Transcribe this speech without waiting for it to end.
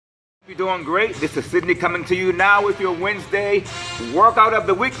You're doing great. This is Sydney coming to you now with your Wednesday workout of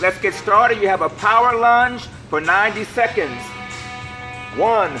the week. Let's get started. You have a power lunge for 90 seconds.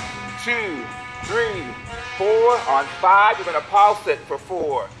 1, 2, 3, 4. On 5, you're going to pulse it for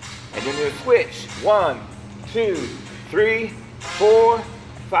 4. And then you'll switch. 1, 2, 3, 4,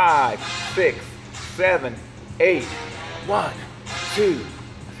 5, 6, 7, 8. 1, 2,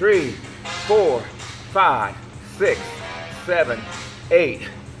 3, 4, 5, 6, 7, 8.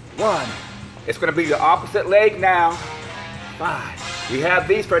 1. It's going to be the opposite leg now. 5. We have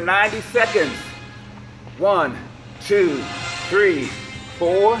these for 90 seconds. 1, 2, 3,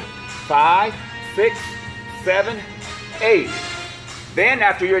 4, 5, 6, 7, 8. Then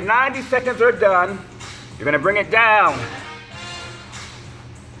after your 90 seconds are done, you're going to bring it down.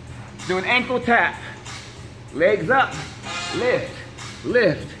 Do an ankle tap. Legs up. Lift.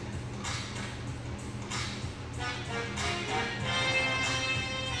 Lift.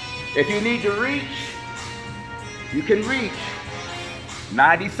 If you need to reach, you can reach.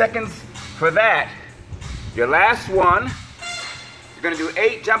 90 seconds for that. Your last one, you're going to do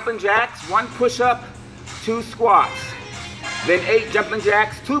 8 jumping jacks, 1 push-up, 2 squats. Then 8 jumping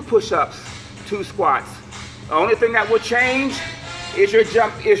jacks, 2 push-ups, 2 squats. The only thing that will change is your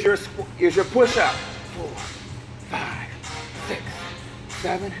push-up. 4, 5, 6,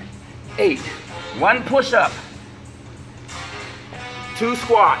 7, 8. 1 push-up, 2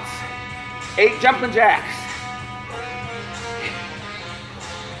 squats, 8 jumping jacks.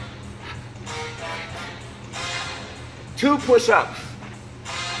 2 push-ups,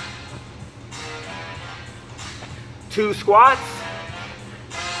 2 squats,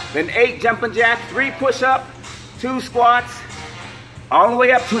 then 8 jumping jacks, 3 push-ups, 2 squats, all the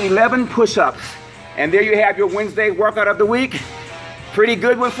way up to 11 push-ups. And there you have your Wednesday workout of the week. Pretty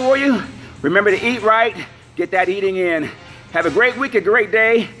good one for you. Remember to eat right, get that eating in. Have a great week, a great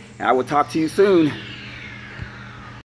day, and I will talk to you soon.